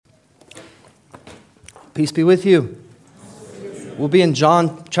Peace be with you. We'll be in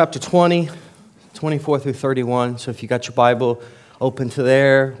John chapter 20, 24 through 31. So if you got your Bible open to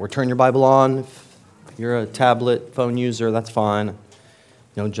there, or turn your Bible on. If you're a tablet, phone user, that's fine.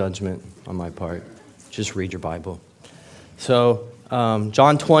 No judgment on my part. Just read your Bible. So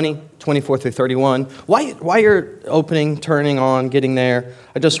John 20, 24 through 31. While you're opening, turning on, getting there,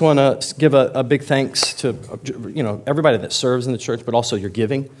 I just want to give a big thanks to everybody that serves in the church, but also your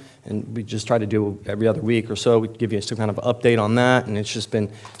giving. And we just try to do every other week or so. We give you some kind of update on that, and it's just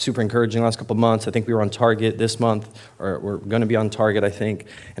been super encouraging the last couple of months. I think we were on target this month, or we're going to be on target, I think,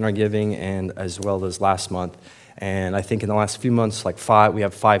 in our giving, and as well as last month. And I think in the last few months, we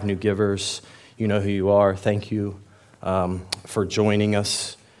have 5 new givers. You know who you are. Thank you for joining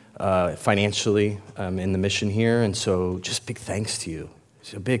us financially in the mission here. And so just big thanks to you.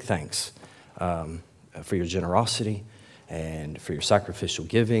 So big thanks for your generosity and for your sacrificial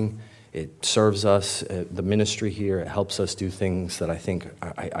giving. It serves us, the ministry here. It helps us do things that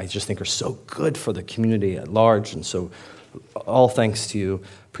I just think are so good for the community at large. And so all thanks to you.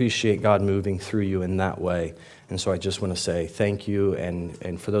 Appreciate God moving through you in that way. And so I just want to say thank you.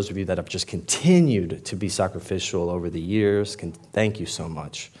 And for those of you that have just continued to be sacrificial over the years, thank you so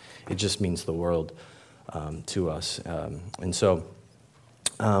much. It just means the world to us.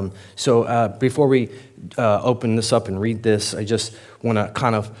 So before we open this up and read this, I just want to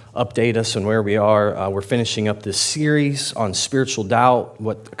kind of update us on where we are. We're finishing up this series on spiritual doubt,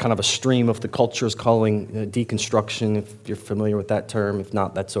 what kind of a stream of the culture is calling deconstruction, if you're familiar with that term. If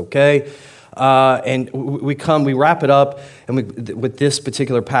not, that's okay. And we wrap it up with this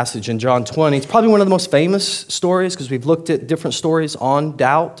particular passage in John 20. It's probably one of the most famous stories because we've looked at different stories on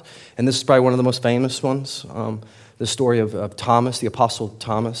doubt, and this is probably one of the most famous ones. The story of Thomas, the Apostle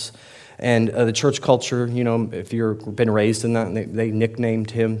Thomas. And the church culture, if you've been raised in that, they nicknamed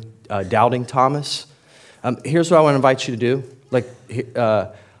him Doubting Thomas. Here's what I want to invite you to do,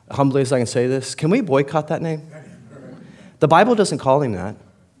 humbly as I can say this. Can we boycott that name? The Bible doesn't call him that,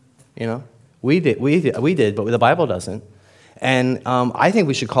 We did, but the Bible doesn't. And I think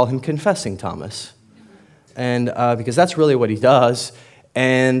we should call him Confessing Thomas. And because that's really what he does.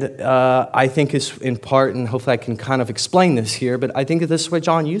 And I think it's in part, and hopefully I can kind of explain this here, but I think this is why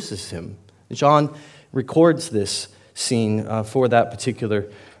John uses him. John records this scene for that particular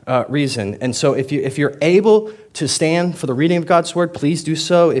reason. And so if you're able to stand for the reading of God's word, please do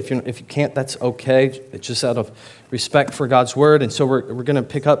so. If you can't, that's okay. It's just out of respect for God's word. And so we're going to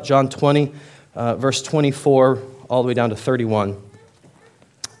pick up John 20, verse 24, all the way down to 31.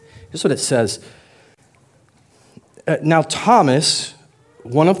 Here's what it says. Now Thomas,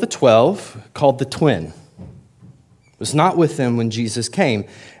 one of the 12, called the twin, was not with them when Jesus came.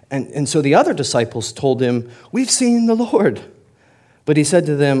 And so the other disciples told him, "We've seen the Lord." But he said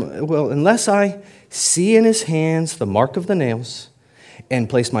to them, "Well, unless I see in his hands the mark of the nails, and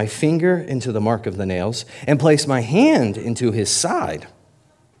place my finger into the mark of the nails, and place my hand into his side,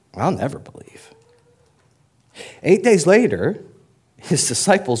 I'll never believe." 8 days later, his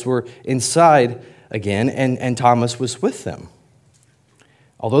disciples were inside again, and Thomas was with them.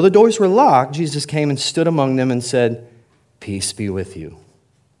 Although the doors were locked, Jesus came and stood among them and said, "Peace be with you."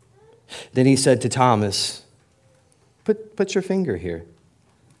 Then he said to Thomas, Put your finger here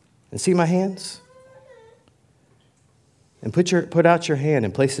and see my hands. And put out your hand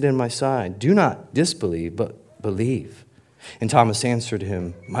and place it in my side. Do not disbelieve, but believe." And Thomas answered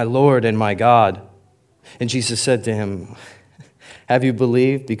him, "My Lord and my God." And Jesus said to him, "Have you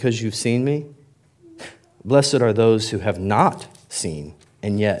believed because you've seen me? Blessed are those who have not seen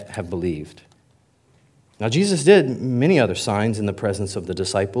and yet have believed." Now Jesus did many other signs in the presence of the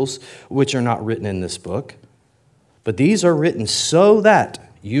disciples, which are not written in this book. But these are written so that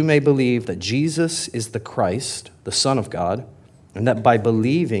you may believe that Jesus is the Christ, the Son of God, and that by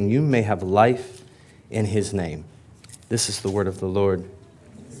believing you may have life in his name. This is the word of the Lord.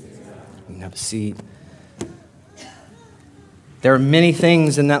 You can have a seat. There are many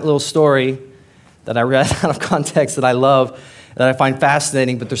things in that little story that I read out of context that I love, that I find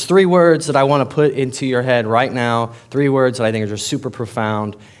fascinating, but there's 3 words that I want to put into your head right now, 3 words that I think are just super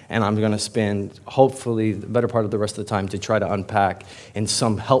profound, and I'm going to spend, hopefully, the better part of the rest of the time to try to unpack in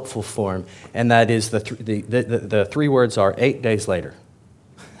some helpful form, and that is the 3 words are 8 days later.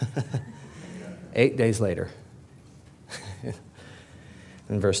 8 days later.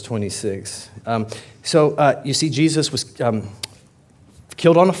 In verse 26. You see, Jesus was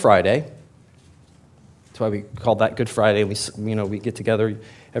killed on a Friday. That's why we call that Good Friday. We get together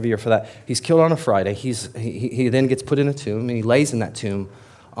every year for that. He's killed on a Friday. He then gets put in a tomb, and he lays in that tomb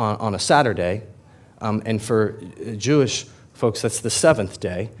on a Saturday. And for Jewish folks, that's the 7th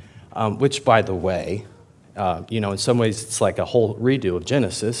day, which, by the way, In some ways, it's like a whole redo of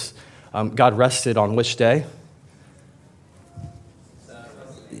Genesis. God rested on which day?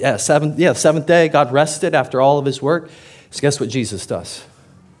 Seventh day. God rested after all of his work. So guess what Jesus does?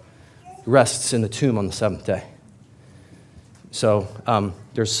 He rests in the tomb on the seventh day. So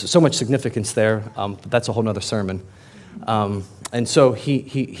there's so much significance there, but that's a whole other sermon. And so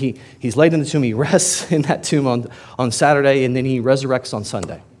he's laid in the tomb. He rests in that tomb on Saturday, and then he resurrects on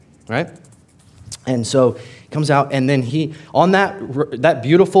Sunday, right? And so he comes out, and then on that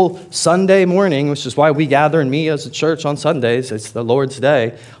beautiful Sunday morning, which is why we gather and meet as a church on Sundays, it's the Lord's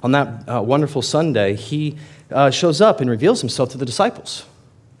Day, on that wonderful Sunday, he shows up and reveals himself to the disciples.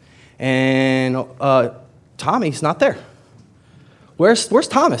 And Tommy's not there. Where's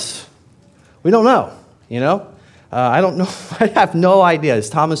Thomas? We don't know, I don't know. I have no idea. Is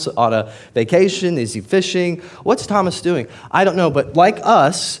Thomas on a vacation? Is he fishing? What's Thomas doing? I don't know. But like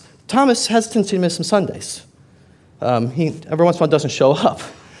us, Thomas has a tendency to miss some Sundays. He every once in a while doesn't show up.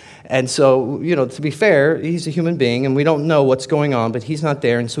 And so, to be fair, he's a human being, and we don't know what's going on, but he's not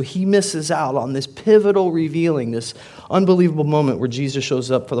there. And so he misses out on this pivotal revealing, this unbelievable moment where Jesus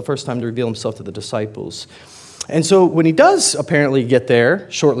shows up for the first time to reveal himself to the disciples. And so when he does apparently get there,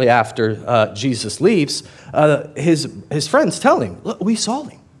 shortly after Jesus leaves, his friends tell him, "Look, we saw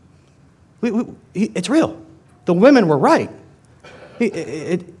him. It's real. The women were right.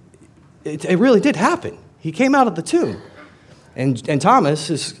 It really did happen. He came out of the tomb." And Thomas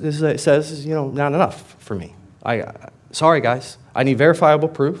says, not enough for me. Sorry, guys. I need verifiable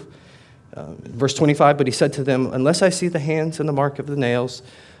proof. Verse 25, but he said to them, "Unless I see the hands and the mark of the nails,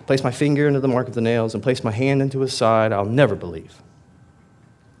 place my finger into the mark of the nails, and place my hand into his side, I'll never believe."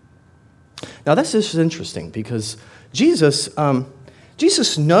 Now, this is interesting because Jesus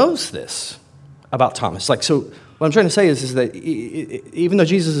knows this about Thomas. So what I'm trying to say is that even though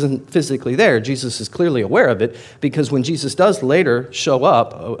Jesus isn't physically there, Jesus is clearly aware of it, because when Jesus does later show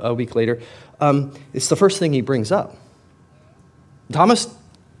up, a week later, it's the first thing he brings up. Thomas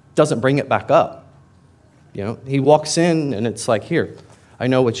doesn't bring it back up. He walks in, and it's like, "Here, I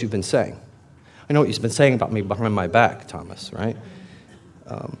know what you've been saying. I know what you've been saying about me behind my back, Thomas," right?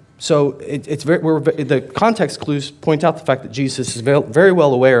 So the context clues point out the fact that Jesus is very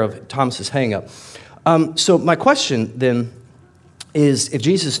well aware of Thomas's hang-up. So my question then is, if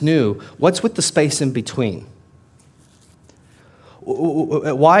Jesus knew, what's with the space in between?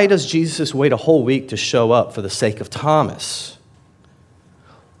 Why does Jesus wait a whole week to show up for the sake of Thomas?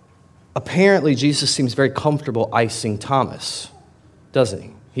 Apparently, Jesus seems very comfortable icing Thomas, doesn't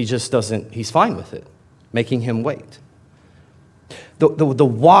he? He just doesn't, he's fine with it, making him wait. The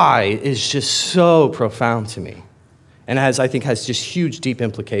why is just so profound to me, and I think has just huge, deep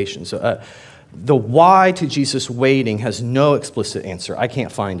implications. The why to Jesus waiting has no explicit answer. I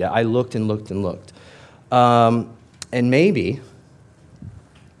can't find it. I looked and looked and looked. And maybe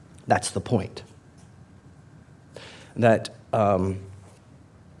that's the point. That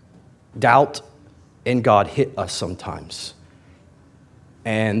doubt in God hit us sometimes.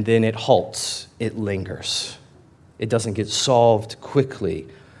 And then it halts. It lingers. It doesn't get solved quickly.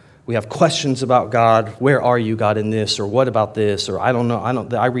 We have questions about God. Where are you, God, in this? Or what about this? Or I don't know.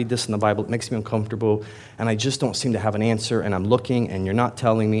 I read this in the Bible. It makes me uncomfortable. And I just don't seem to have an answer. And I'm looking, and you're not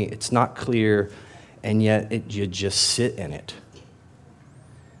telling me. It's not clear. And yet you just sit in it.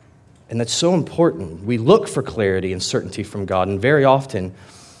 And that's so important. We look for clarity and certainty from God. And very often,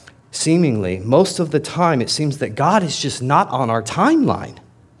 seemingly, most of the time, it seems that God is just not on our timeline.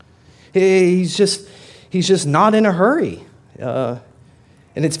 He's just not in a hurry.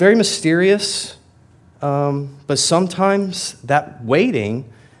 And it's very mysterious, but sometimes that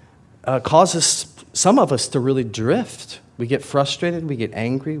waiting causes some of us to really drift. We get frustrated, we get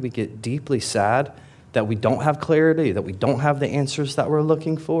angry, we get deeply sad that we don't have clarity, that we don't have the answers that we're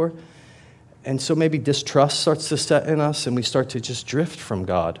looking for. And so maybe distrust starts to set in us, and we start to just drift from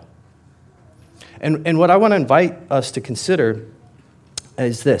God. And what I want to invite us to consider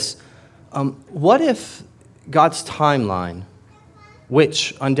is this. What if God's timeline,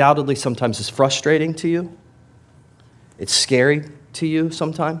 which undoubtedly sometimes is frustrating to you, it's scary to you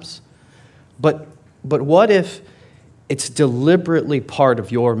sometimes, but what if it's deliberately part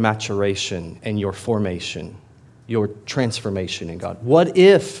of your maturation and your formation, your transformation in God? What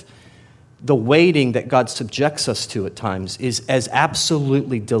if the waiting that God subjects us to at times is as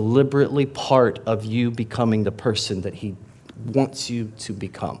absolutely deliberately part of you becoming the person that he wants you to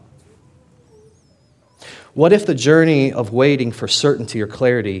become? What if the journey of waiting for certainty or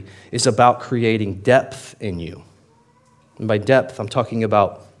clarity is about creating depth in you? And by depth, I'm talking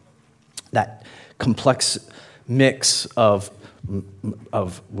about that complex mix of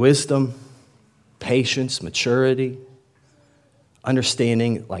wisdom, patience, maturity,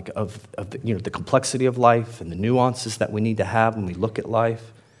 understanding like of the complexity of life and the nuances that we need to have when we look at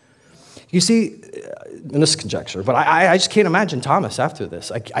life. You see, and this is conjecture, but I just can't imagine Thomas after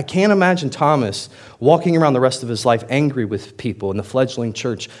this. I can't imagine Thomas walking around the rest of his life angry with people in the fledgling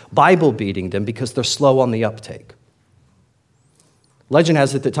church, Bible beating them because they're slow on the uptake. Legend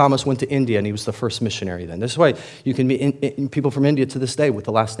has it that Thomas went to India and he was the first missionary then. This is why you can meet people from India to this day with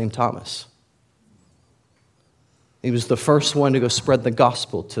the last name Thomas. He was the first one to go spread the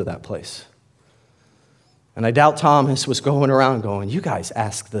gospel to that place. And I doubt Thomas was going around going, you guys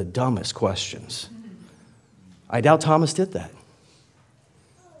ask the dumbest questions. I doubt Thomas did that.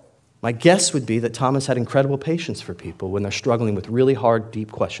 My guess would be that Thomas had incredible patience for people when they're struggling with really hard,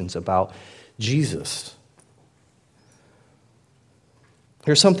 deep questions about Jesus.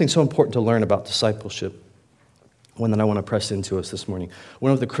 Here's something so important to learn about discipleship, one that I want to press into us this morning.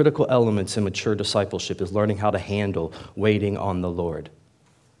 One of the critical elements in mature discipleship is learning how to handle waiting on the Lord.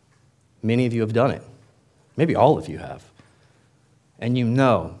 Many of you have done it. Maybe all of you have. And you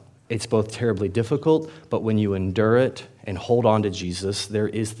know it's both terribly difficult, but when you endure it and hold on to Jesus, there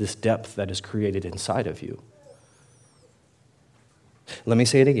is this depth that is created inside of you. Let me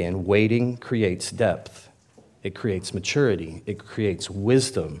say it again. Waiting creates depth. It creates maturity. It creates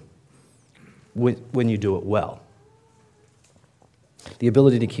wisdom when you do it well. The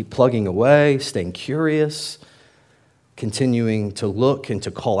ability to keep plugging away, staying curious, continuing to look and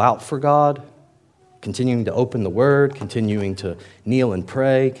to call out for God, continuing to open the Word, continuing to kneel and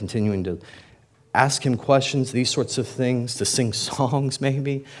pray, continuing to ask Him questions, these sorts of things, to sing songs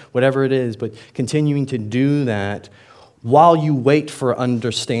maybe, whatever it is, but continuing to do that while you wait for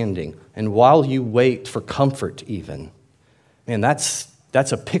understanding and while you wait for comfort even. Man, that's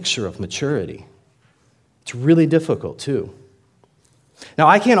a picture of maturity. It's really difficult too. Now,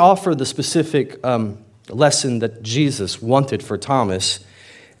 I can't offer the specific lesson that Jesus wanted for Thomas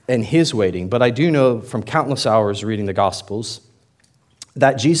and his waiting, but I do know from countless hours reading the Gospels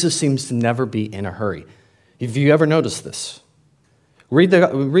that Jesus seems to never be in a hurry. Have you ever noticed this? Read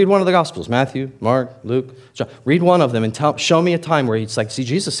one of the Gospels, Matthew, Mark, Luke, John. Read one of them and show me a time where he's like, see,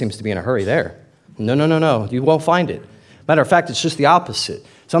 Jesus seems to be in a hurry there. No, you won't find it. Matter of fact, it's just the opposite.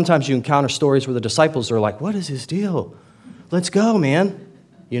 Sometimes you encounter stories where the disciples are like, what is his deal? Let's go, man.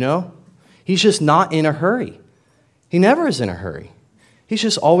 You know? He's just not in a hurry. He never is in a hurry. He's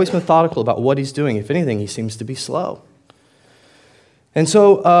just always methodical about what he's doing. If anything, he seems to be slow. And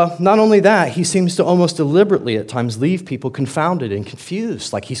so, not only that, he seems to almost deliberately at times leave people confounded and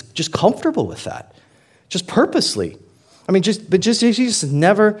confused. Like he's just comfortable with that. Just purposely. I mean, Jesus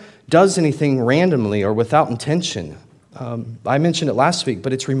never does anything randomly or without intention. I mentioned it last week,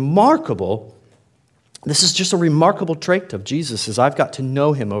 but it's remarkable. This is just a remarkable trait of Jesus as I've got to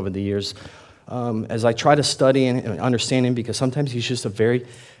know him over the years, as I try to study and understand him, because sometimes he's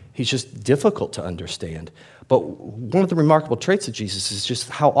just difficult to understand. But one of the remarkable traits of Jesus is just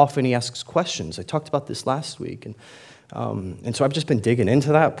how often he asks questions. I talked about this last week, and so I've just been digging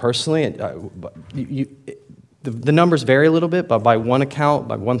into that personally. The numbers vary a little bit, but by one account,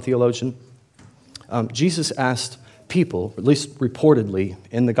 by one theologian, Jesus asked people, at least reportedly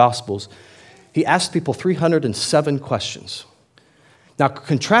in the Gospels, he asked people 307 questions. Now,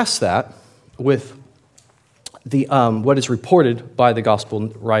 contrast that with the what is reported by the Gospel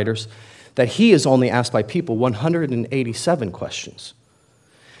writers, that he is only asked by people 187 questions.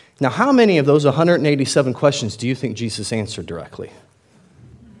 Now, how many of those 187 questions do you think Jesus answered directly?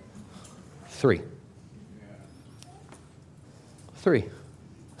 3.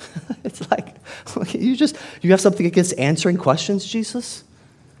 It's like, you have something against answering questions, Jesus?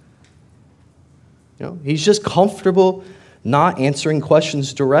 You know, he's just comfortable not answering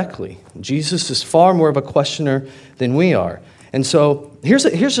questions directly. Jesus is far more of a questioner than we are. And so here's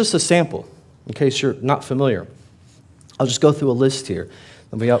just a sample, in case you're not familiar. I'll just go through a list here.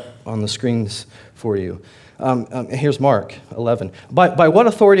 They'll be up on the screens for you. Here's Mark 11. By what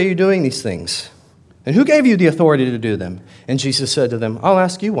authority are you doing these things? And who gave you the authority to do them? And Jesus said to them, I'll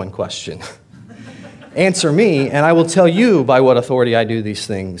ask you one question. Answer me, and I will tell you by what authority I do these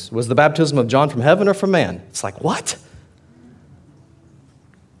things. Was the baptism of John from heaven or from man? It's like, what?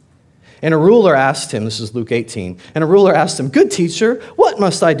 And a ruler asked him, this is Luke 18, and a ruler asked him, good teacher, what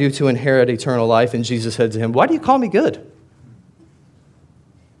must I do to inherit eternal life? And Jesus said to him, why do you call me good?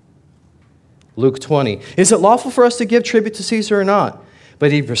 Luke 20, is it lawful for us to give tribute to Caesar or not?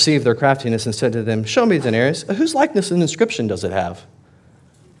 But he perceived their craftiness and said to them, show me the denarius. Whose likeness and inscription does it have?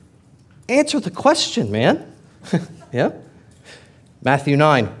 Answer the question, man. Yeah? Matthew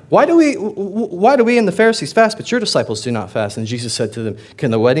 9, why do we and the Pharisees fast, but your disciples do not fast? And Jesus said to them,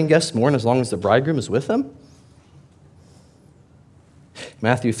 can the wedding guests mourn as long as the bridegroom is with them?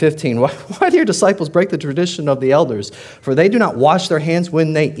 Matthew 15, why do your disciples break the tradition of the elders? For they do not wash their hands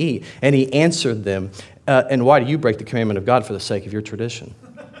when they eat. And he answered them, and why do you break the commandment of God for the sake of your tradition?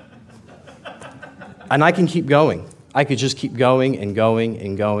 And I can keep going. I could just keep going and going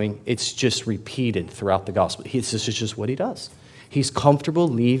and going. It's just repeated throughout the gospel. This is just what he does. He's comfortable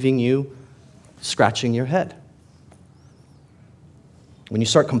leaving you scratching your head. When you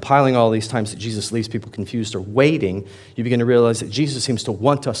start compiling all these times that Jesus leaves people confused or waiting, you begin to realize that Jesus seems to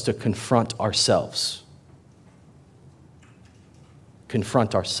want us to confront ourselves.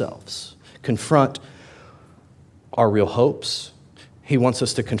 Confront ourselves. Confront our real hopes. He wants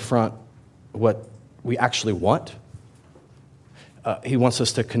us to confront what we actually want. He wants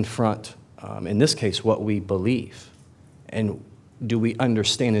us to confront, in this case, what we believe. And do we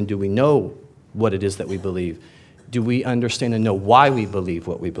understand and do we know what it is that we believe? Do we understand and know why we believe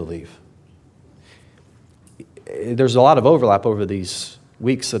what we believe? There's a lot of overlap over these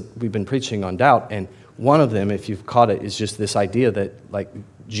weeks that we've been preaching on doubt, and one of them, if you've caught it, is just this idea that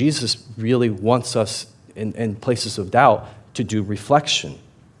Jesus really wants us in places of doubt to do reflection.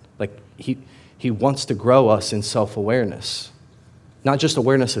 He wants to grow us in self-awareness. Not just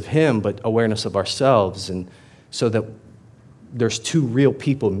awareness of him, but awareness of ourselves, and so that there's two real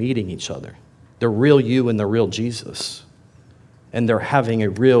people meeting each other. The real you and the real Jesus. And they're having a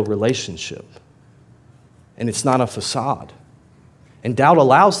real relationship. And it's not a facade. And doubt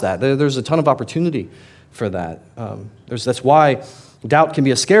allows that. There's a ton of opportunity for that. That's why doubt can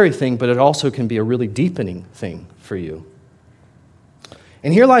be a scary thing, but it also can be a really deepening thing for you.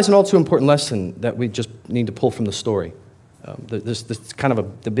 And here lies an all too important lesson that we just need to pull from the story. This kind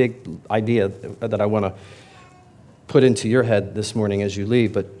of the big idea that I want to put into your head this morning as you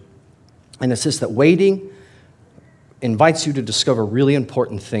leave, and it's this, that waiting invites you to discover really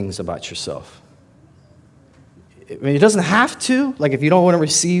important things about yourself. I mean, it doesn't have to, if you don't want to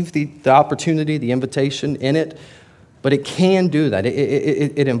receive the opportunity, the invitation in it, but it can do that.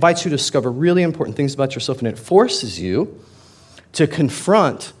 It invites you to discover really important things about yourself, and it forces you to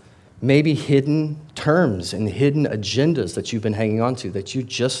confront maybe hidden terms and hidden agendas that you've been hanging on to that you're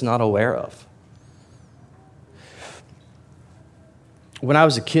just not aware of. When I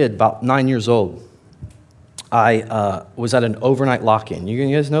was a kid, about 9 years old, I was at an overnight lock-in.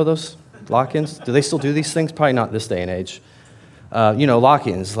 You guys know those lock-ins? Do they still do these things? Probably not this day and age.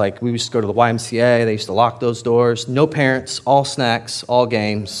 Lock-ins, we used to go to the YMCA. They used to lock those doors. No parents, all snacks, all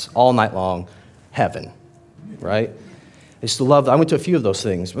games, all night long. Heaven, right? I used to love them. I went to a few of those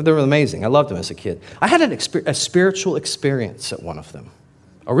things, but they were amazing. I loved them as a kid. I had a spiritual experience at one of them,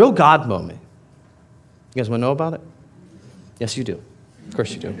 a real God moment. You guys want to know about it? Yes, you do. Of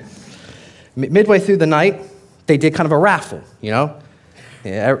course you do. Midway through the night, they did kind of a raffle,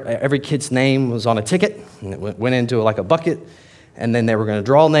 Every kid's name was on a ticket, and it went into a bucket, and then they were going to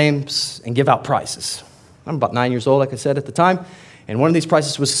draw names and give out prizes. I'm about 9 years old, like I said at the time, and one of these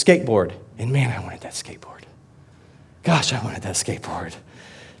prizes was a skateboard. And man, I wanted that skateboard. Gosh, I wanted that skateboard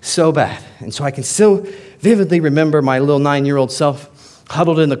so bad. And so I can still vividly remember my little 9-year-old self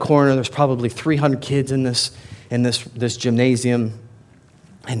huddled in the corner. There's probably 300 kids in this gymnasium.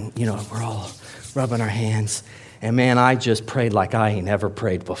 And, we're all rubbing our hands. And, man, I just prayed like I ain't ever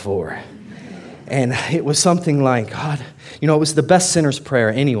prayed before. And it was something like, God, it was the best sinner's prayer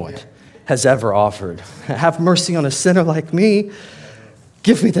anyone has ever offered. Have mercy on a sinner like me.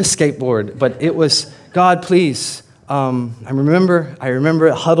 Give me this skateboard. But it was, God, please. I remember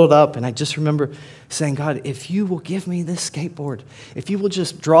it huddled up, and I just remember saying, God, if you will give me this skateboard, if you will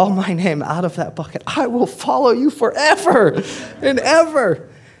just draw my name out of that bucket, I will follow you forever and ever.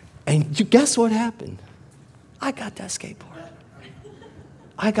 And you guess what happened? I got that skateboard.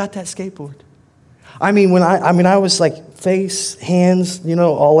 I was face, hands,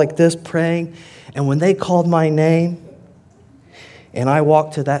 all like this, praying. And when they called my name, and I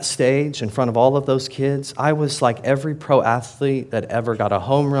walked to that stage in front of all of those kids, I was like every pro athlete that ever got a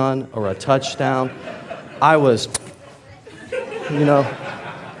home run or a touchdown. I was,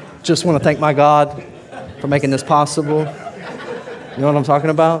 just want to thank my God for making this possible. You know what I'm talking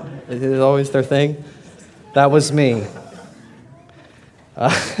about? It's always their thing. That was me.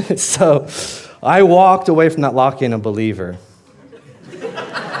 So I walked away from that lock-in a believer.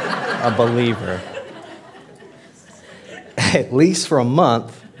 A believer. At least for a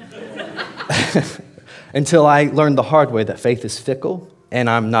month, until I learned the hard way that faith is fickle, and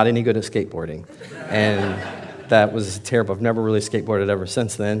I'm not any good at skateboarding. And that was terrible. I've never really skateboarded ever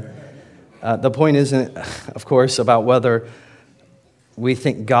since then. The point isn't, of course, about whether we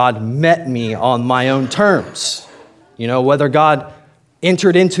think God met me on my own terms. You know, whether God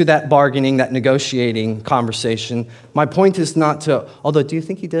entered into that bargaining, that negotiating conversation. My point is not to, although, do you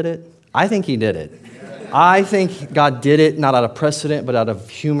think he did it? I think he did it. I think God did it not out of precedent, but out of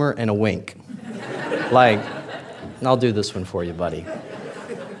humor and a wink. Like, I'll do this one for you, buddy.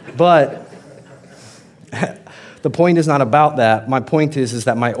 But the point is not about that. My point is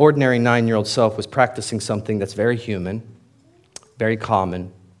that my ordinary 9-year-old self was practicing something that's very human, very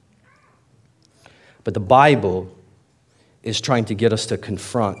common. But the Bible is trying to get us to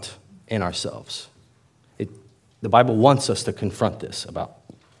confront in ourselves. The Bible wants us to confront this about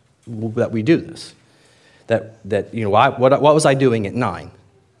that we do this. That you know, what was I doing at 9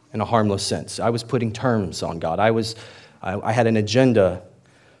 in a harmless sense? I was putting terms on God. I had an agenda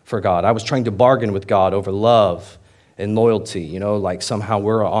for God. I was trying to bargain with God over love and loyalty, you know, like somehow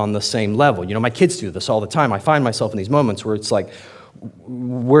we're on the same level. You know, my kids do this all the time. I find myself in these moments where it's like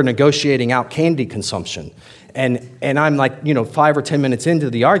we're negotiating out candy consumption. And I'm like, you know, 5 or 10 minutes into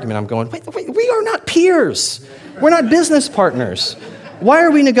the argument, I'm going, wait, we are not peers. We're not business partners. Why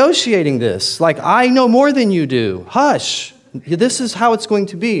are we negotiating this? Like, I know more than you do. Hush. This is how it's going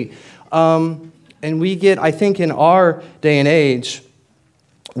to be. And we get, I think in our day and age,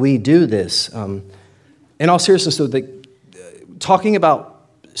 we do this. In all seriousness, though, talking about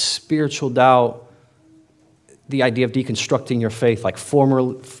spiritual doubt, the idea of deconstructing your faith, like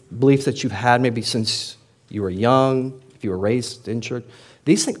former beliefs that you've had maybe since you were young, if you were raised in church,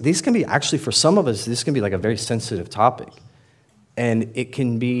 these can be actually, for some of us, this can be like a very sensitive topic. And it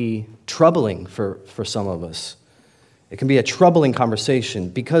can be troubling for some of us. It can be a troubling conversation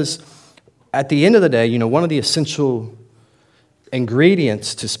because at the end of the day, you know, one of the essential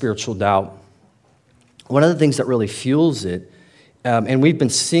ingredients to spiritual doubt, one of the things that really fuels it, and we've been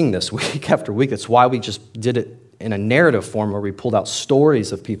seeing this week after week, that's why we just did it in a narrative form where we pulled out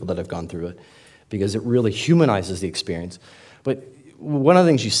stories of people that have gone through it, because it really humanizes the experience. But one of the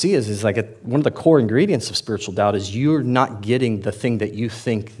things you see is like one of the core ingredients of spiritual doubt is you're not getting the thing that you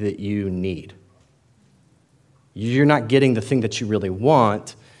think that you need. You're not getting the thing that you really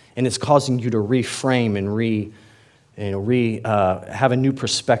want, and it's causing you to reframe and have a new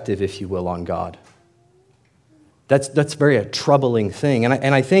perspective, if you will, on God. That's very a troubling thing,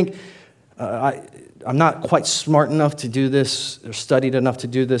 and I think I'm not quite smart enough to do this or studied enough to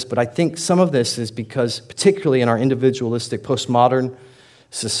do this, but I think some of this is because, particularly in our individualistic postmodern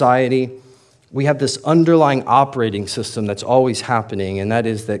society, we have this underlying operating system that's always happening, and that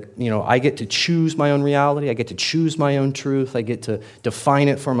is that, you know, I get to choose my own reality, I get to choose my own truth, I get to define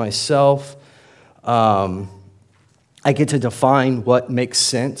it for myself. I get to define what makes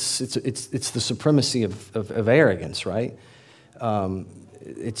sense. It's the supremacy of arrogance, right?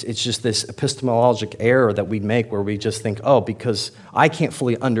 It's just this epistemologic error that we make where we just think, oh, because I can't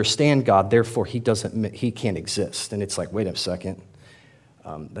fully understand God, therefore he can't exist. And it's like, wait a second.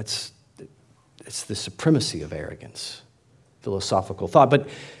 It's the supremacy of arrogance, philosophical thought. But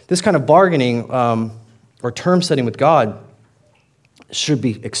this kind of bargaining or term setting with God should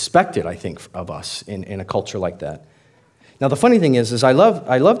be expected, I think, of us in a culture like that. Now, the funny thing is I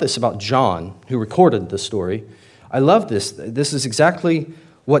love this about John, who recorded the story. I love this. This is exactly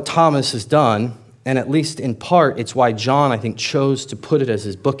what Thomas has done, and at least in part, it's why John, I think, chose to put it as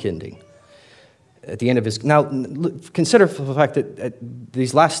his book ending at the end of his. Now, consider the fact that at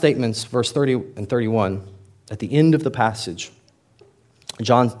these last statements, verse 30 and 31, at the end of the passage,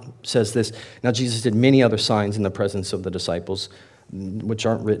 John says this, now Jesus did many other signs in the presence of the disciples, which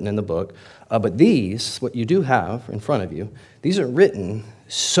aren't written in the book, but these, what you do have in front of you, these are written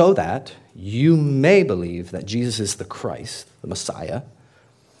so that you may believe that Jesus is the Christ, the Messiah,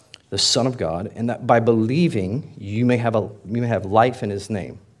 the Son of God, and that by believing you may have life in his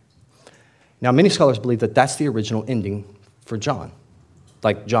name. Now, many scholars believe that that's the original ending for John.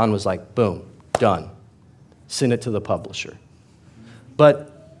 Like John was like, boom, done. Send it to the publisher.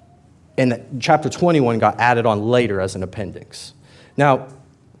 But chapter 21 got added on later as an appendix. Now,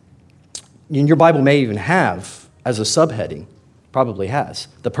 your Bible may even have, as a subheading, probably has,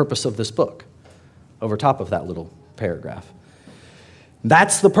 the purpose of this book over top of that little paragraph.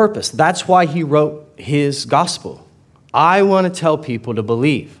 That's the purpose. That's why he wrote his gospel. I want to tell people to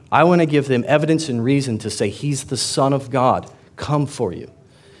believe. I want to give them evidence and reason to say he's the Son of God. Come for you.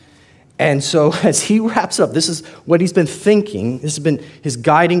 And so as he wraps up, this is what he's been thinking. This has been his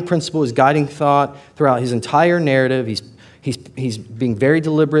guiding principle, his guiding thought throughout his entire narrative. He's being very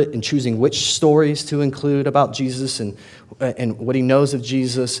deliberate in choosing which stories to include about Jesus and what he knows of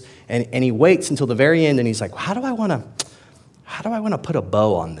Jesus. And he waits until the very end, and he's like, how do I want to put a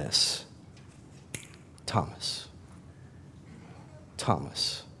bow on this?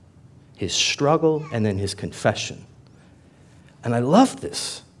 Thomas, his struggle, and then his confession. And I love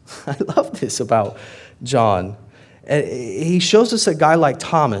this. I love this about John. He shows us a guy like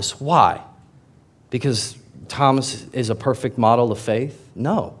Thomas. Why? Because Thomas is a perfect model of faith?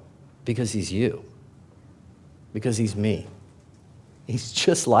 No, because he's you. Because he's me. He's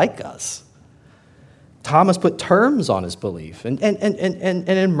just like us. Thomas put terms on his belief. And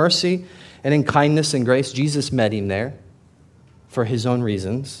in mercy and in kindness and grace, Jesus met him there for his own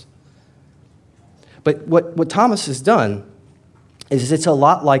reasons. But what Thomas has done is it's a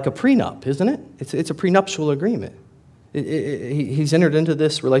lot like a prenup, isn't it? It's a prenuptial agreement. He's entered into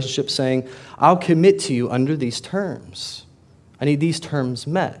this relationship saying, I'll commit to you under these terms. I need these terms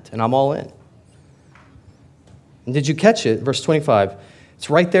met, and I'm all in. And did you catch it? Verse 25. It's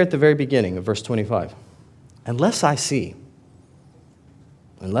right there at the very beginning of verse 25. Unless I see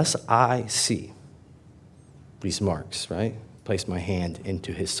these marks, right? Place my hand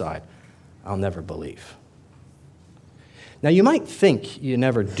into his side, I'll never believe. Now, you might think you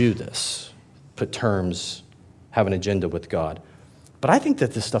never do this, put terms, have an agenda with God. But I think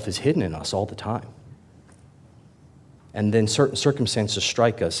that this stuff is hidden in us all the time. And then certain circumstances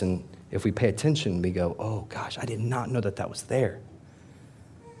strike us, and if we pay attention, we go, oh gosh, I did not know that was there.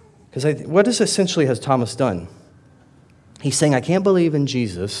 Because what essentially has Thomas done? He's saying, I can't believe in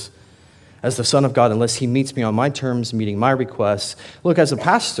Jesus as the Son of God unless he meets me on my terms, meeting my requests. Look, as a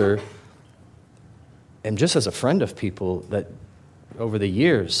pastor, and just as a friend of people that over the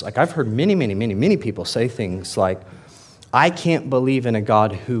years, like I've heard many people say things like, I can't believe in a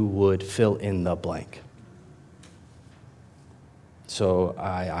God who would fill in the blank. So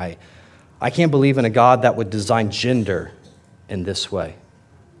I can't believe in a God that would design gender in this way.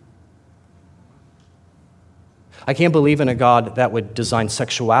 I can't believe in a God that would design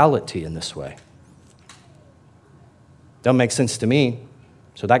sexuality in this way. Doesn't make sense to me,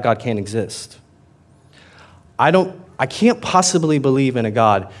 so that God can't exist. I can't possibly believe in a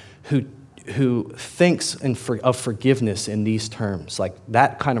God who thinks of forgiveness in these terms, like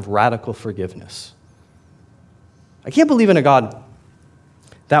that kind of radical forgiveness. I can't believe in a God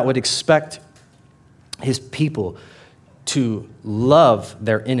that would expect his people to love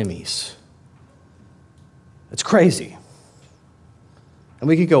their enemies. It's crazy. And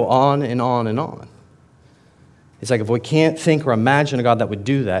we could go on and on and on. It's like if we can't think or imagine a God that would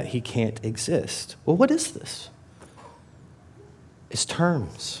do that, he can't exist. Well, what is this? It's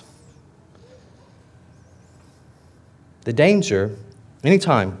terms. The danger,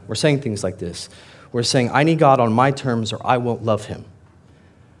 anytime we're saying things like this, we're saying, I need God on my terms or I won't love him.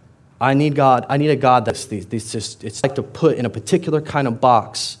 I need a God that's it's like to put in a particular kind of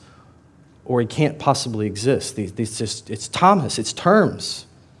box or he can't possibly exist. It's Thomas, it's terms.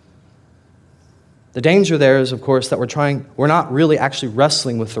 The danger there is, of course, that we're not really actually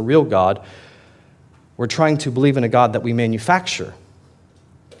wrestling with the real God. We're trying to believe in a God that we manufacture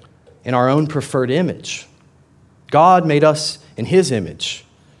in our own preferred image. God made us in his image.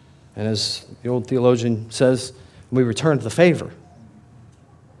 And as the old theologian says, we return to the favor.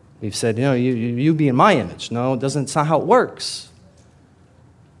 We've said, you be in my image. No, it's not how it works.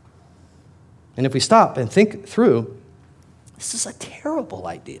 And if we stop and think through, this is a terrible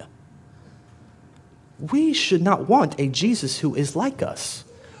idea. We should not want a Jesus who is like us.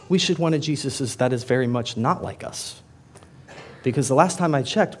 We should want a Jesus that is very much not like us. Because the last time I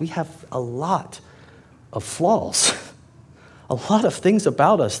checked, we have a lot of flaws, a lot of things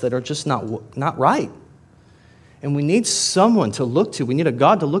about us that are just not right. And we need someone to look to. We need a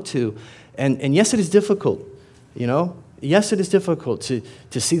God to look to. And yes, it is difficult, Yes, it is difficult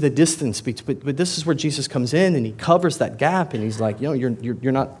to see the distance, but this is where Jesus comes in and he covers that gap and he's like, you're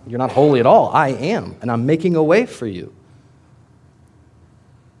not holy at all. I am, and I'm making a way for you.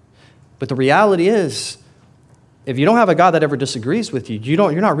 But the reality is, if you don't have a God that ever disagrees with you,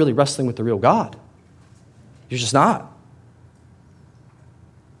 you're not really wrestling with the real God. You're just not.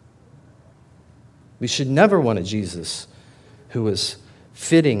 We should never want a Jesus who is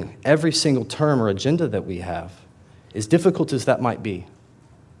fitting every single term or agenda that we have, as difficult as that might be.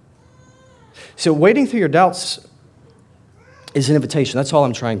 So wading through your doubts is an invitation. That's all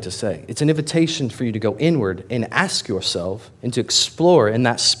I'm trying to say. It's an invitation for you to go inward and ask yourself and to explore in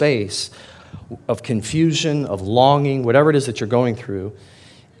that space of confusion, of longing, whatever it is that you're going through.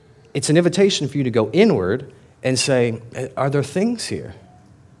 It's an invitation for you to go inward and say, are there things here?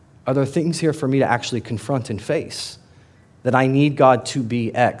 Are there things here for me to actually confront and face? That I need God to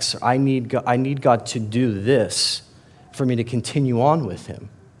be X. Or I need God to do this for me to continue on with him.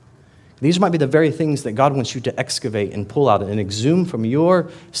 These might be the very things that God wants you to excavate and pull out and exhume from your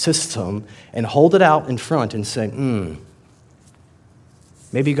system and hold it out in front and say,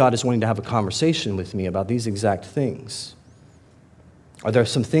 Maybe God is wanting to have a conversation with me about these exact things. Are there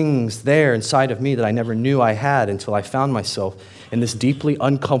some things there inside of me that I never knew I had until I found myself in this deeply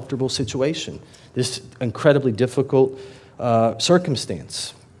uncomfortable situation, this incredibly difficult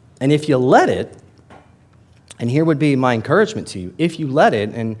circumstance? And if you let it, and here would be my encouragement to you, if you let it,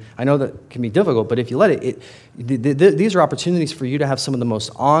 and I know that can be difficult, but if you let it, these are opportunities for you to have some of the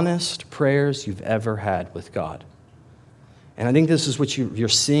most honest prayers you've ever had with God. And I think this is what you're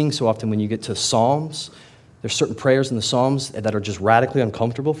seeing so often when you get to Psalms. There's certain prayers in the Psalms that are just radically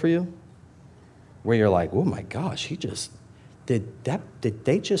uncomfortable for you, where you're like, oh my gosh, did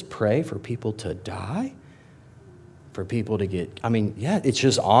they just pray for people to die? For people to get, it's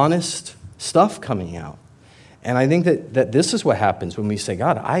just honest stuff coming out. And I think that this is what happens when we say,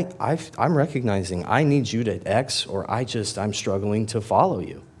 God, I'm recognizing I need you to X, or I'm struggling to follow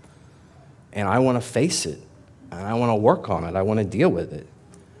you. And I want to face it. And I want to work on it. I want to deal with it.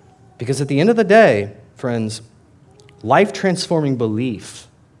 Because at the end of the day, friends, life-transforming belief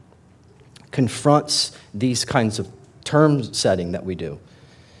confronts these kinds of term setting that we do.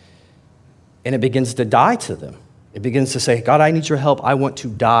 And it begins to die to them. It begins to say, God, I need your help. I want to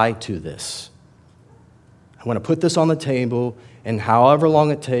die to this. I want to put this on the table, and however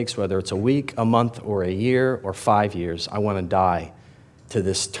long it takes, whether it's a week, a month, or a year, or 5 years, I want to die to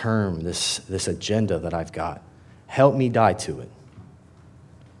this term, this agenda that I've got. Help me die to it.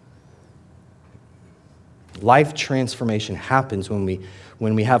 Life transformation happens when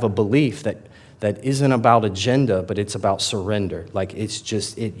we have a belief that isn't about agenda, but it's about surrender. Like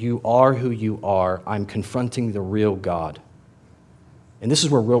you are who you are. I'm confronting the real God. And this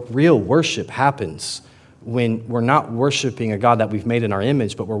is where real worship happens, when we're not worshiping a God that we've made in our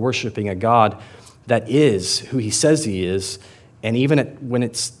image, but we're worshiping a God that is who he says he is, and even when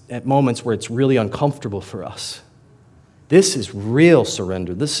it's at moments where it's really uncomfortable for us. This is real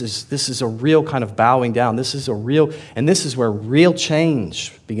surrender. This is a real kind of bowing down. This is where real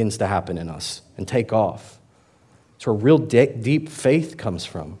change begins to happen in us and take off. It's where real deep faith comes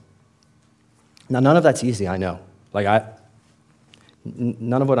from. Now, none of that's easy, I know.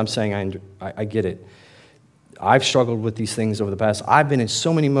 None of what I'm saying, I get it. I've struggled with these things over the past. I've been in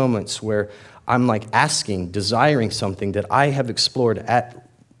so many moments where I'm desiring something that I have explored at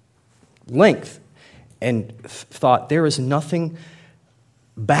length and thought, there is nothing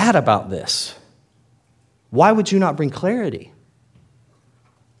bad about this. Why would you not bring clarity?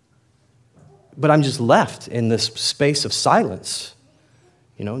 But I'm just left in this space of silence,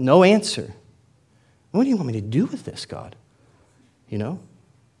 no answer. What do you want me to do with this, God?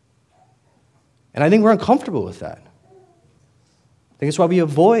 And I think we're uncomfortable with that. I think it's why we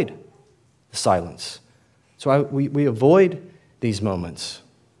avoid the silence. It's why we avoid these moments.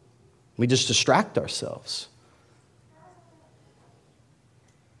 We just distract ourselves.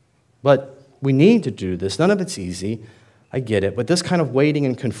 But we need to do this. None of it's easy. I get it. But this kind of waiting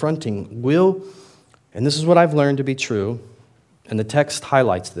and confronting will, and this is what I've learned to be true, and the text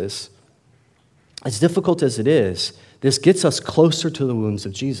highlights this, as difficult as it is, this gets us closer to the wounds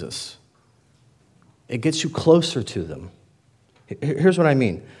of Jesus. It gets you closer to them. Here's what I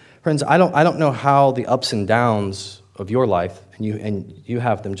mean. Friends, I don't know how the ups and downs of your life, and you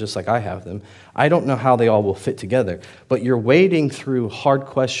have them just like I have them. I don't know how they all will fit together, but you're wading through hard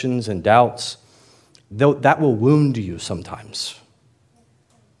questions and doubts. That will wound you sometimes.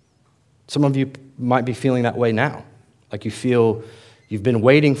 Some of you might be feeling that way now. Like you feel you've been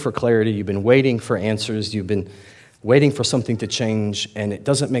waiting for clarity, you've been waiting for answers, you've been waiting for something to change, and it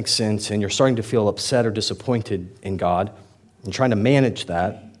doesn't make sense, and you're starting to feel upset or disappointed in God, and trying to manage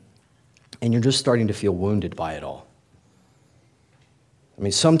that, and you're just starting to feel wounded by it all.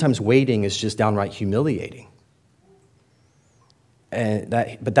 Sometimes waiting is just downright humiliating.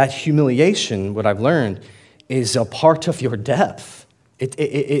 But that humiliation, what I've learned, is a part of your depth.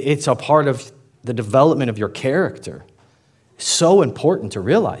 It's a part of the development of your character. It's so important to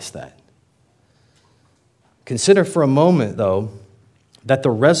realize that. Consider for a moment, though, that the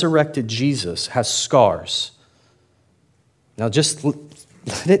resurrected Jesus has scars. Now just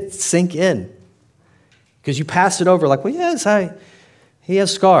let it sink in. Because you pass it over like, well, yes, he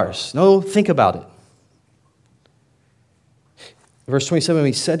has scars. No, think about it. Verse 27,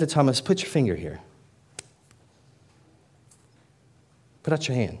 he said to Thomas, put your finger here. Put out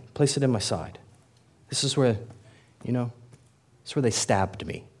your hand. Place it in my side. This is where, it's where they stabbed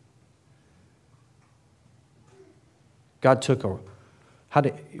me. God took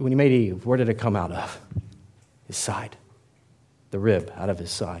when he made Eve, where did it come out of? His side. The rib out of his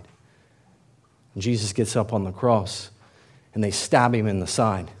side. And Jesus gets up on the cross, and they stab him in the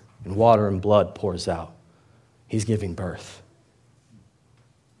side, and water and blood pours out. He's giving birth.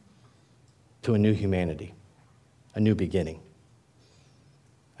 to a new humanity, a new beginning,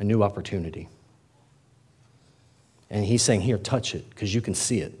 a new opportunity. And he's saying, here, touch it, because you can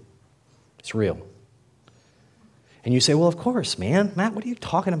see it. It's real. And you say, well, of course, man. Matt, what are you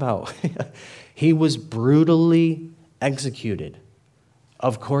talking about? He was brutally executed.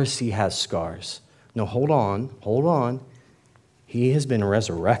 Of course he has scars. No, hold on. He has been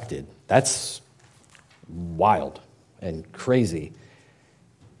resurrected. That's wild and crazy.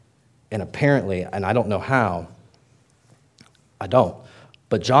 And apparently, and I don't know how,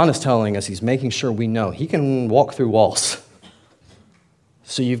 but John is telling us, he's making sure we know, he can walk through walls.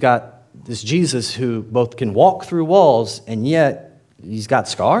 So you've got this Jesus who both can walk through walls and yet he's got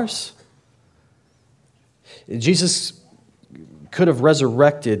scars. Jesus could have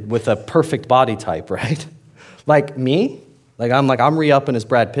resurrected with a perfect body type, right? Like me, I'm re-upping as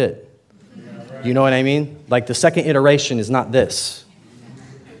Brad Pitt. You know what I mean? Like the second iteration is not this.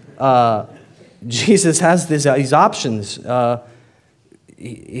 Jesus has these options.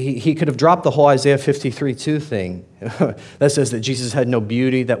 He could have dropped the whole Isaiah 53:2 thing that says that Jesus had no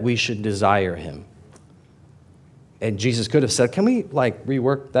beauty that we should desire him. And Jesus could have said, can we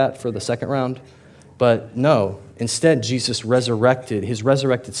rework that for the second round? But no, instead Jesus resurrected. His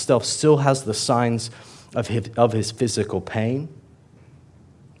resurrected self still has the signs of his physical pain,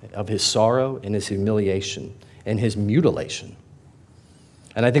 of his sorrow and his humiliation and his mutilation.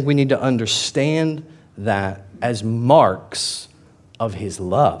 And I think we need to understand that as marks of his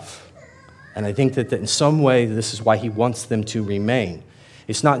love. And I think that in some way, this is why he wants them to remain.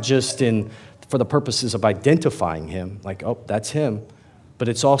 It's not just for the purposes of identifying him, like, oh, that's him, but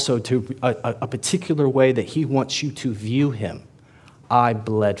it's also to a particular way that he wants you to view him. I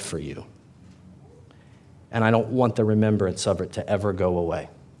bled for you. And I don't want the remembrance of it to ever go away.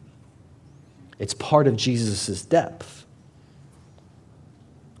 It's part of Jesus' depth.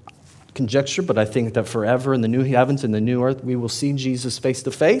 Conjecture, but I think that forever in the new heavens and the new earth, we will see Jesus face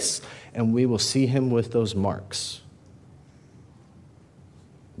to face, and we will see him with those marks.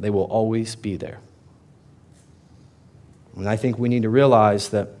 They will always be there. And I think we need to realize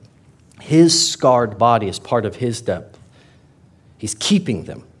that his scarred body is part of his depth. He's keeping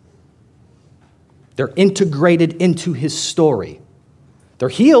them. They're integrated into his story. They're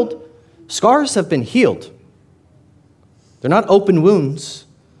healed. Scars have been healed. They're not open wounds.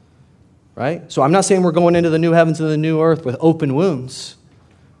 Right? So I'm not saying we're going into the new heavens and the new earth with open wounds.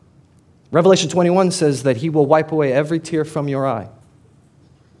 Revelation 21 says that he will wipe away every tear from your eye.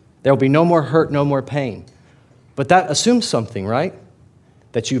 There will be no more hurt, no more pain. But that assumes something, right?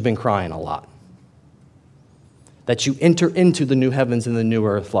 That you've been crying a lot. That you enter into the new heavens and the new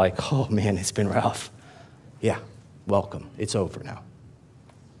earth like, oh man, it's been rough. Yeah, welcome. It's over now.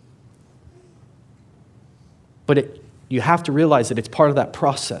 But you have to realize that it's part of that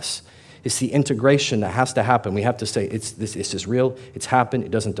process. It's the integration that has to happen. We have to say, this is real, it's happened, it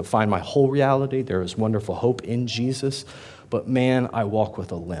doesn't define my whole reality. There is wonderful hope in Jesus. But man, I walk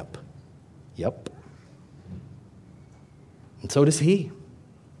with a limp. Yep. And so does he.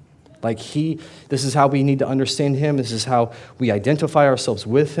 This is how we need to understand him. This is how we identify ourselves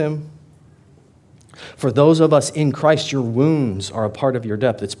with him. For those of us in Christ, your wounds are a part of your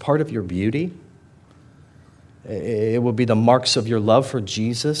depth. It's part of your beauty. It will be the marks of your love for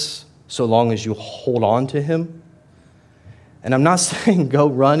Jesus, so long as you hold on to him. And I'm not saying go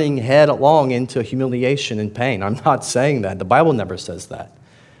running headlong into humiliation and pain. I'm not saying that. The Bible never says that.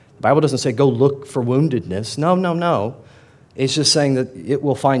 The Bible doesn't say go look for woundedness. No. It's just saying that it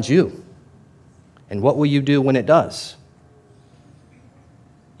will find you. And what will you do when it does?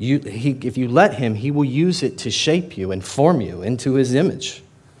 If you let him, he will use it to shape you and form you into his image.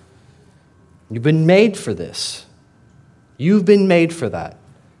 You've been made for this. You've been made for that.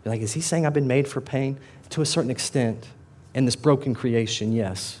 You're like, is he saying I've been made for pain? To a certain extent. In this broken creation,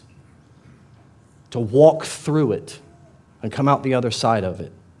 yes. To walk through it and come out the other side of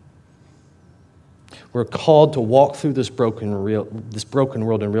it. We're called to walk through this broken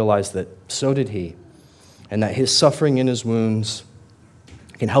world and realize that so did he. And that his suffering and his wounds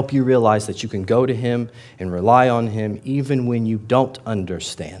can help you realize that you can go to him and rely on him even when you don't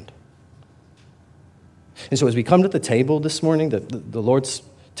understand. And so as we come to the table this morning, the Lord's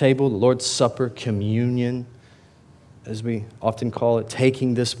table, the Lord's Supper, communion, as we often call it,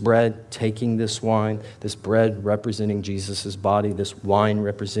 taking this bread, taking this wine, this bread representing Jesus' body, this wine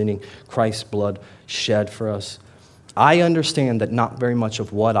representing Christ's blood shed for us. I understand that not very much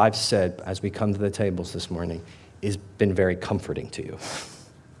of what I've said as we come to the tables this morning has been very comforting to you.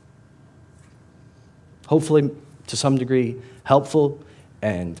 Hopefully, to some degree, helpful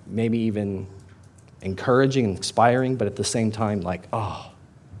and maybe even encouraging and inspiring, but at the same time, like, oh,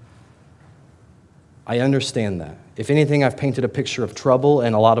 I understand that. If anything, I've painted a picture of trouble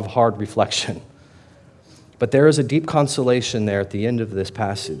and a lot of hard reflection. But there is a deep consolation there at the end of this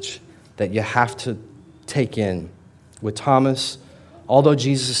passage that you have to take in. With Thomas, although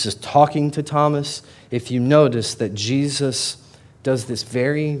Jesus is talking to Thomas, if you notice that Jesus does this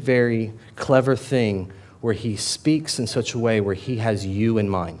very, very clever thing where he speaks in such a way where he has you in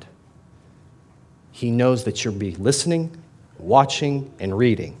mind. He knows that you'll be listening, watching, and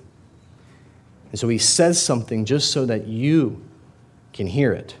reading. And so he says something just so that you can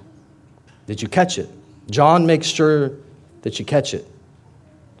hear it. Did you catch it? John makes sure that you catch it.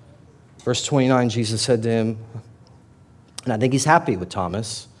 Verse 29, Jesus said to him, and I think he's happy with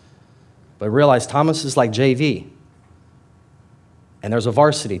Thomas, but realize Thomas is like JV. And there's a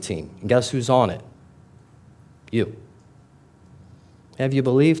varsity team. And guess who's on it? You. Have you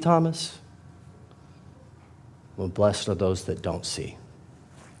believed, Thomas? Well, blessed are those that don't see.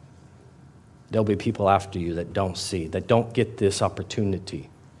 There'll be people after you that don't see, that don't get this opportunity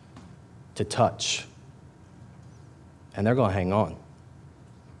to touch. And they're going to hang on.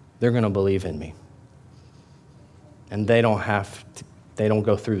 They're going to believe in me. And they don't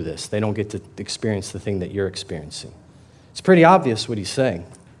go through this. They don't get to experience the thing that you're experiencing. It's pretty obvious what he's saying.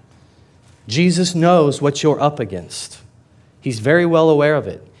 Jesus knows what you're up against. He's very well aware of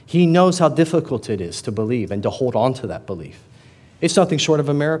it. He knows how difficult it is to believe and to hold on to that belief. It's nothing short of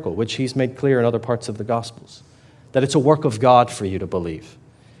a miracle, which he's made clear in other parts of the Gospels, that it's a work of God for you to believe.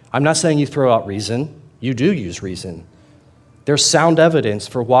 I'm not saying you throw out reason. You do use reason. There's sound evidence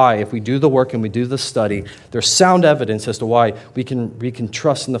for why, if we do the work and we do the study, there's sound evidence as to why we can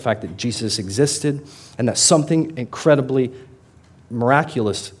trust in the fact that Jesus existed and that something incredibly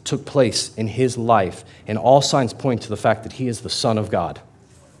miraculous took place in his life, and all signs point to the fact that he is the Son of God.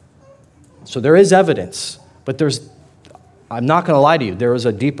 So there is evidence, but I'm not going to lie to you, there is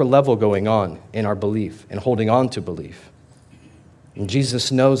a deeper level going on in our belief and holding on to belief. And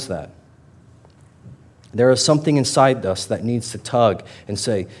Jesus knows that. There is something inside us that needs to tug and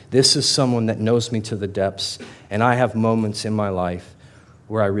say, this is someone that knows me to the depths, and I have moments in my life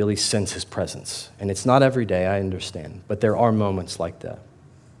where I really sense his presence. And it's not every day, I understand, but there are moments like that.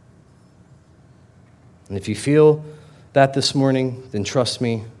 And if you feel that this morning, then trust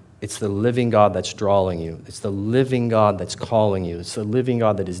me, it's the living God that's drawing you. It's the living God that's calling you. It's the living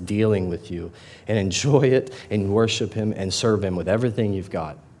God that is dealing with you. And enjoy it and worship him and serve him with everything you've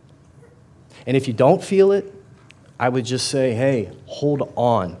got. And if you don't feel it, I would just say, hey, hold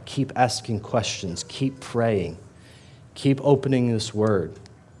on. Keep asking questions. Keep praying. Keep opening this word,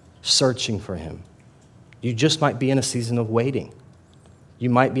 searching for him. You just might be in a season of waiting. You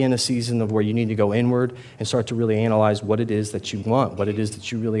might be in a season of where you need to go inward and start to really analyze what it is that you want, what it is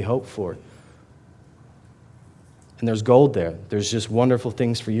that you really hope for. And there's gold there. There's just wonderful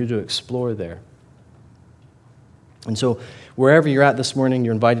things for you to explore there. And so wherever you're at this morning,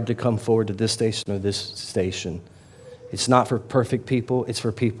 you're invited to come forward to this station or this station. It's not for perfect people. It's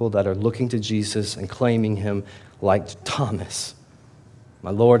for people that are looking to Jesus and claiming him like Thomas,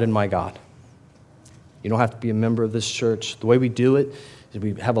 my Lord and my God. You don't have to be a member of this church. The way we do it is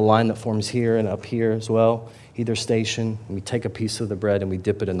we have a line that forms here and up here as well, either station. And we take a piece of the bread and we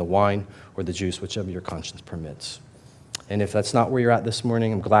dip it in the wine or the juice, whichever your conscience permits. And if that's not where you're at this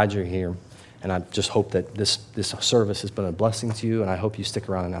morning, I'm glad you're here. And I just hope that this service has been a blessing to you, and I hope you stick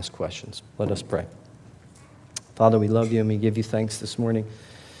around and ask questions. Let us pray. Father, we love you and we give you thanks this morning.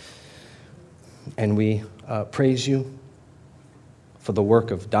 And we praise you for the work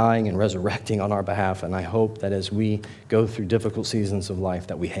of dying and resurrecting on our behalf. And I hope that as we go through difficult seasons of life,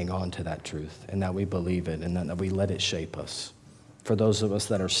 that we hang on to that truth and that we believe it and that we let it shape us. For those of us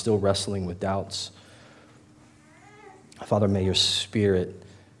that are still wrestling with doubts, Father, may your Spirit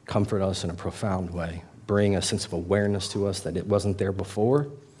comfort us in a profound way. Bring a sense of awareness to us that it wasn't there before.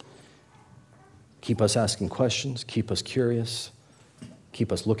 Keep us asking questions. Keep us curious.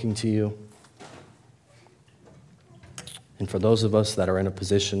 Keep us looking to you. And for those of us that are in a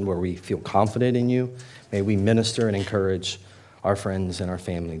position where we feel confident in you, may we minister and encourage our friends and our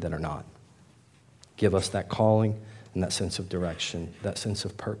family that are not. Give us that calling and that sense of direction, that sense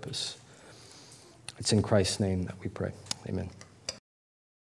of purpose. It's in Christ's name that we pray. Amen.